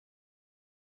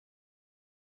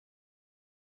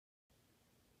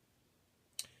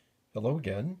Hello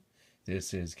again.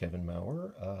 This is Kevin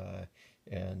Mowrer,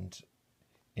 and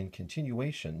in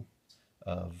continuation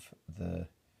of uh,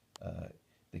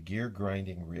 the gear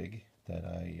grinding rig that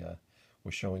I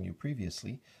was showing you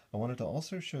previously, I wanted to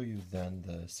also show you then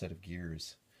the set of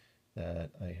gears that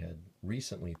I had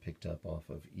recently picked up off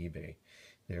of eBay.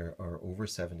 There are over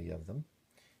 70 of them.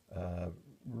 Uh,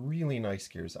 really nice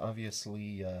gears.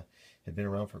 Obviously, had been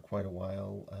around for quite a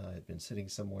while. Had been sitting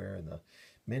somewhere, and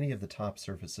many of the top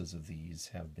surfaces of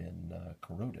these have been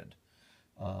corroded.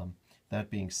 Um, that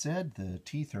being said, the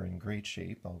teeth are in great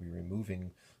shape. I'll be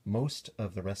removing most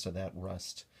of the rest of that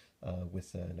rust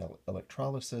with an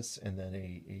electrolysis and then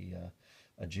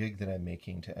a jig that I'm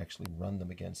making to actually run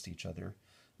them against each other,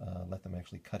 let them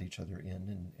actually cut each other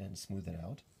in and smooth it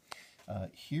out.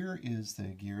 Here is the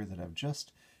gear that I've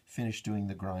just finished doing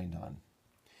the grind on.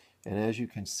 And as you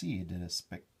can see, it did a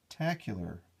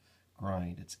spectacular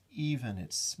grind. It's even,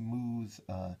 it's smooth,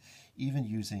 even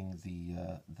using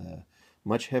the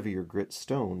much heavier grit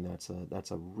stone.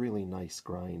 That's a really nice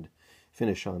grind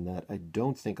finish on that. I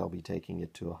don't think I'll be taking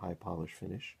it to a high polish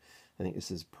finish. I think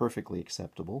this is perfectly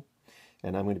acceptable.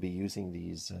 And I'm going to be using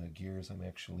these gears. I'm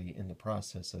actually in the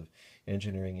process of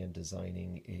engineering and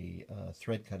designing a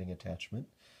thread cutting attachment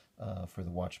for the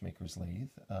Watchmakers lathe.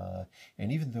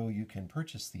 And even though you can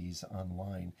purchase these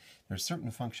online, there's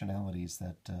certain functionalities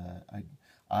that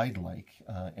I'd like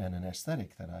and an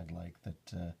aesthetic that I'd like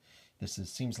that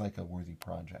seems like a worthy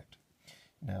project.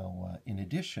 Now, in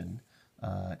addition,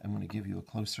 I'm going to give you a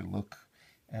closer look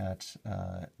at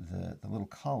the little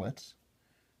collet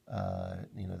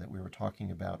that we were talking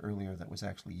about earlier that was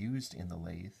actually used in the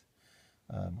lathe.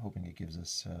 I'm hoping it gives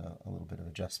us a little bit of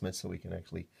adjustment so we can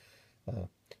actually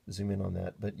zoom in on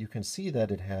that. But you can see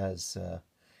that it has a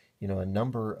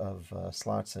number of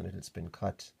slots in it. It's been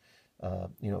cut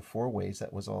 4 ways.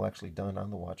 That was all actually done on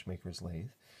the Watchmaker's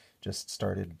lathe. Just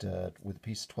started with a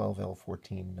piece of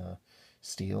 12L14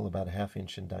 steel, about a 1/2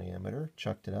 inch in diameter,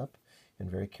 chucked it up,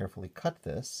 and very carefully cut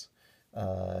this.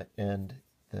 And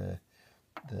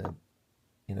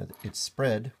it's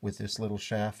spread with this little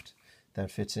shaft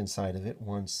that fits inside of it.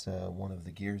 Once one of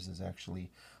the gears is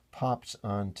actually popped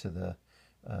onto the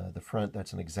front,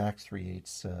 that's an exact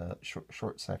 3/8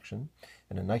 short section,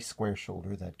 and a nice square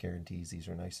shoulder that guarantees these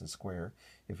are nice and square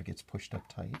if it gets pushed up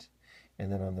tight.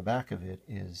 And then on the back of it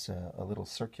is a little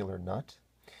circular nut,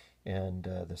 and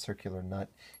the circular nut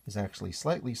is actually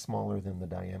slightly smaller than the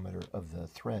diameter of the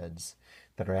threads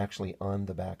that are actually on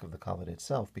the back of the collet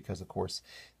itself, because of course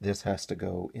this has to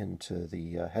go into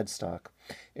the headstock,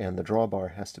 and the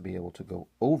drawbar has to be able to go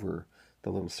over the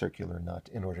little circular nut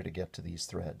in order to get to these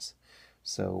threads.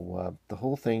 So the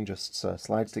whole thing just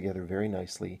slides together very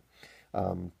nicely.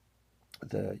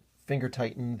 The finger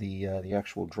tighten the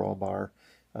actual drawbar,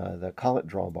 the collet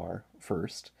drawbar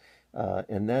first,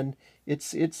 and then it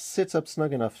sits up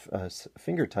snug enough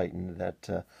finger tightened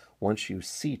that once you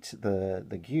seat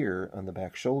the gear on the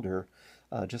back shoulder,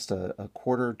 just a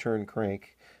 1/4 turn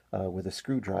crank with a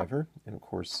screwdriver, and of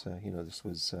course this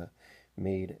was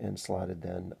made and slotted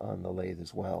then on the lathe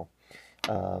as well.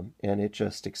 And it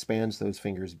just expands those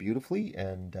fingers beautifully,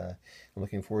 and I'm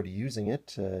looking forward to using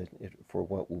it, for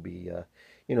what will be a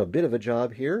bit of a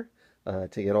job here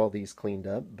to get all these cleaned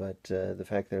up, but the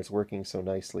fact that it's working so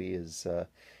nicely is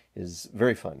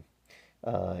very fun.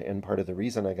 And part of the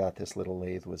reason I got this little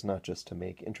lathe was not just to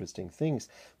make interesting things,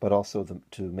 but also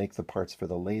to make the parts for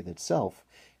the lathe itself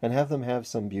and have them have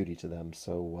some beauty to them.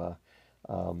 So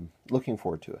looking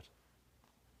forward to it.